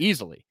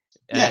easily.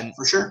 And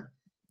for sure.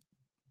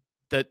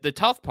 The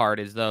tough part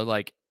is, though,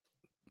 like,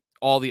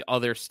 all the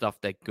other stuff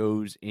that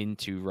goes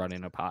into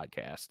running a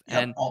podcast,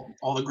 and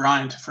all the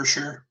grind, for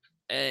sure.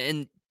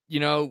 And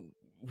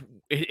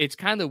it's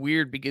kind of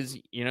weird because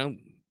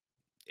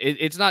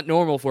it's not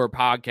normal for a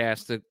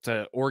podcast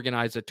to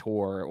organize a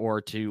tour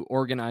or to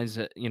organize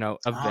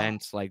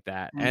events like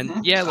that. And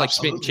like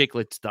Spittin'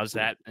 Chicklets does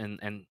that,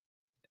 and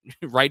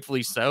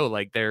rightfully so.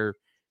 Like, they're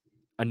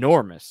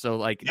enormous, so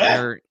like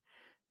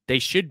they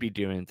should be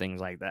doing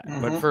things like that.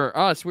 But for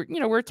us,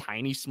 we're a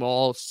tiny,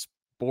 small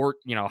sport,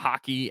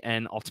 hockey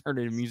and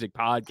alternative music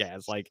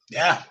podcast. Like,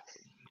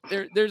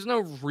 there's no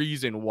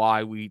reason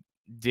why we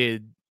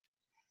did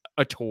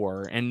a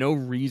tour, and no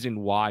reason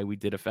why we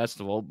did a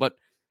festival, but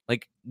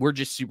like, we're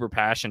just super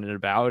passionate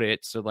about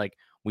it, so like,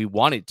 we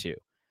wanted to.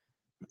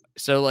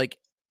 So like,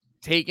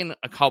 taking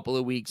a couple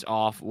of weeks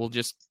off will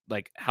just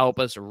like help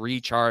us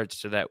recharge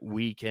so that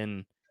we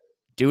can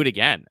do it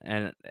again,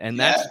 and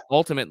that's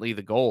ultimately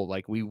the goal.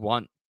 Like, we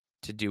want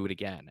to do it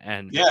again.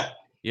 And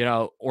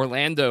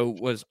Orlando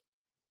was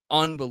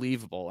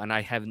unbelievable, and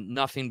I have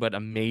nothing but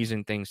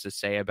amazing things to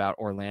say about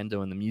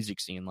Orlando and the music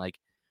scene. Like,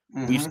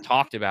 we've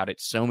talked about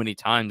it so many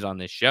times on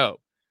this show.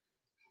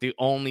 The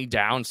only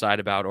downside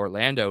about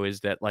Orlando is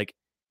that, like,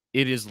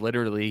 it is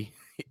literally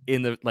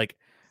in the like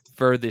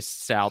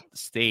furthest south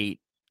state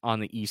on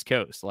the East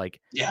Coast. Like,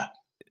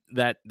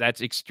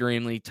 that's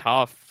extremely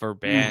tough for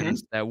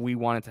bands that we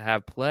wanted to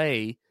have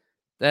play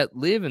that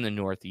live in the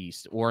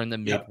Northeast or in the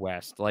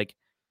Midwest. Like,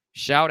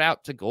 shout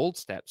out to Gold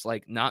Steps.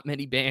 Like, not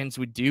many bands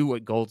would do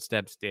what Gold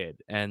Steps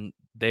did, and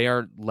they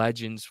are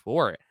legends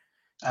for it.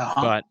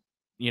 But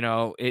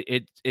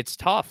it's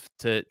tough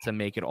to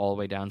make it all the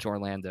way down to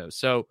Orlando.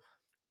 So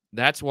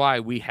that's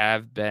why we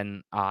have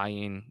been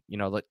eyeing,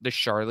 like, the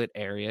Charlotte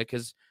area,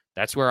 because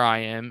that's where I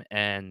am,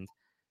 and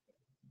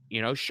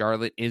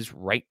Charlotte is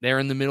right there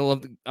in the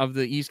middle of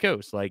the East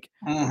Coast. Like,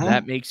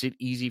 that makes it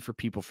easy for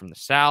people from the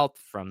South,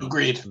 from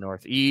the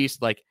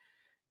Northeast. Like,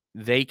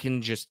 they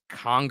can just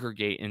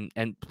congregate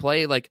and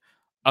play like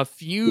a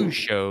few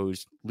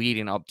shows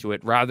leading up to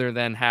it, rather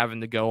than having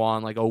to go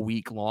on like a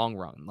week long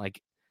run.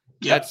 Like,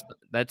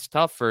 that's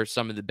tough for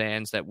some of the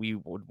bands that we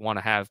would want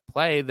to have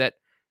play that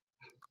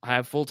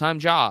have full-time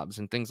jobs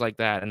and things like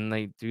that, and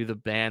they do the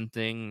band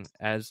thing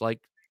as like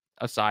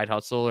a side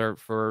hustle or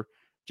for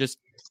just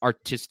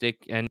artistic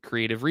and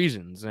creative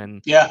reasons.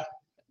 And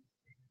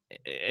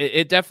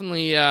it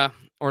definitely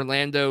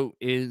Orlando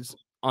is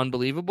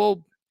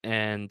unbelievable,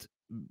 and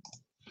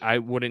I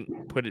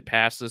wouldn't put it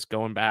past us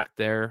going back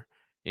there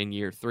in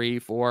year 3,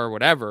 4,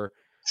 whatever.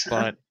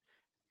 But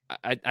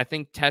I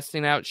think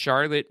testing out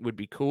Charlotte would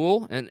be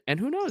cool, and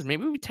who knows,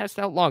 maybe we test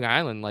out Long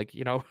Island. Like,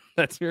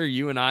 that's where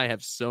you and I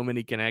have so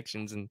many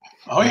connections, and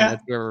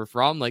that's where we're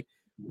from. Like,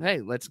 hey,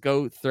 let's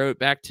go throw it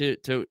back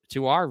to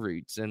our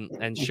roots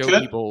and show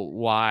people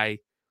why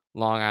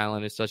Long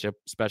Island is such a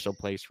special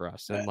place for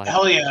us. And like,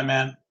 hell yeah,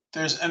 man.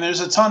 There's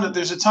a ton of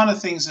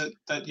things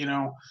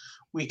that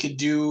we could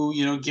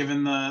do,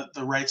 given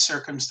the right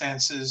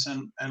circumstances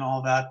and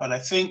all that. But I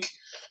think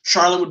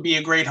Charlotte would be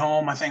a great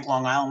home. I think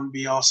Long Island would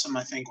be awesome.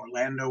 I think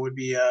Orlando would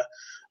be a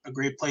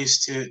great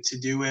place to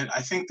do it.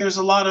 I think there's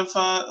a lot of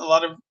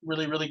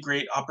really, really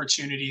great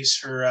opportunities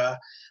for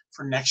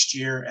next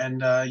year.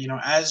 And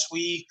as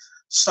we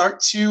start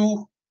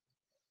to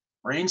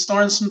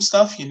brainstorm some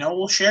stuff,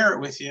 we'll share it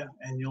with you,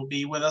 and you'll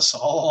be with us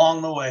all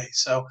along the way.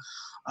 So,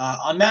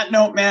 on that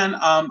note, man,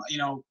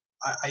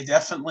 I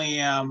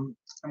definitely I'm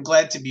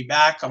glad to be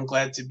back. I'm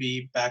glad to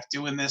be back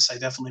doing this. I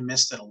definitely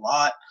missed it a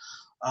lot,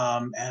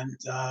 and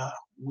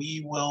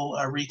we will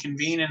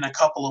reconvene in a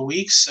couple of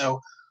weeks.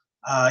 So,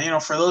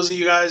 for those of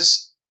you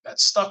guys that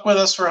stuck with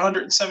us for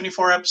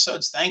 174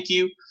 episodes, thank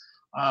you.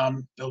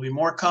 There'll be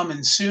more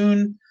coming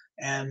soon.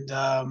 And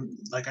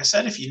like I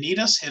said, if you need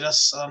us, hit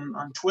us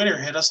on Twitter,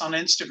 hit us on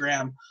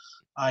Instagram.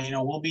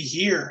 We'll be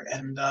here,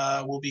 and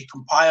we'll be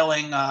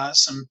compiling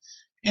some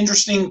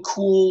interesting,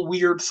 cool,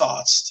 weird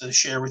thoughts to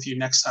share with you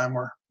next time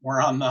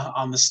we're on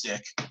the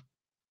stick.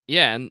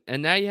 Yeah,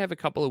 and now you have a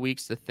couple of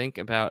weeks to think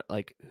about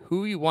like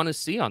who you want to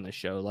see on the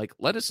show. Like,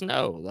 let us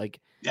know. Like,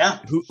 Yeah,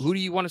 who do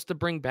you want us to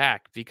bring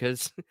back?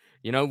 Because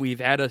we've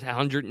had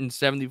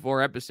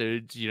 174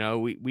 episodes.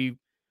 We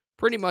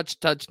pretty much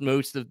touched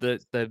most of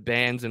the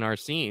bands in our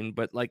scene.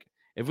 But like,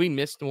 if we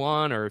missed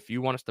one, or if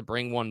you want us to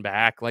bring one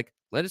back, like,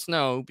 let us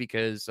know,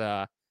 because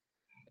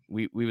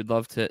we would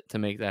love to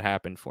make that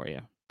happen for you.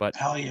 But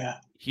hell yeah.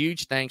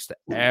 huge thanks to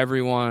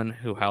everyone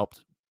who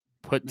helped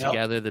put Yep.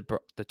 together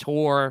the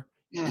tour,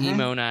 Mm-hmm.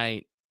 emo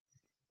night,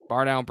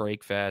 Bar Down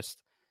Breakfast.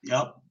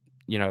 Yep.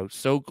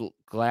 So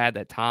glad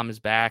that Tom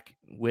is back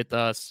with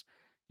us.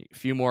 A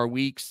few more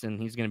weeks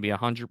and he's going to be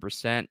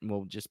 100%, and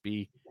we'll just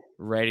be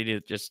ready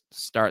to just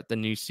start the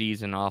new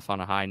season off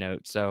on a high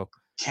note. So,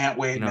 Can't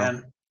wait,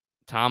 man.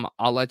 Tom,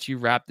 I'll let you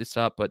wrap this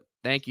up, but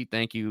thank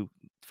you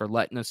for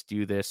letting us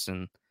do this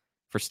and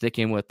for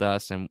sticking with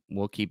us, and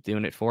we'll keep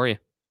doing it for you.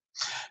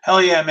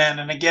 Hell yeah, man!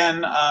 And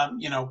again,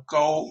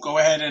 go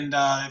ahead and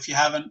if you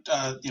haven't,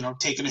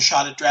 taken a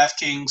shot at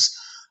DraftKings,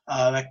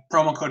 that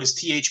promo code is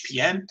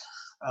THPN.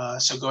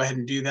 So go ahead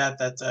and do that.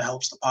 That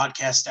helps the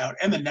podcast out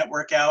and the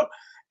network out.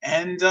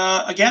 And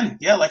again,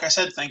 yeah, like I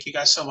said, thank you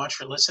guys so much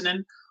for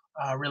listening.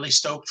 Really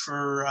stoked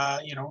for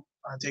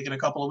taking a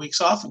couple of weeks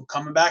off and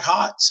coming back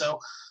hot. So,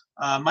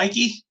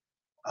 Mikey,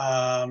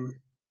 um,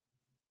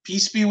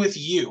 peace be with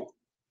you.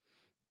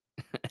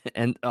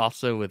 And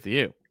also with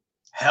you.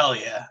 Hell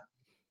yeah.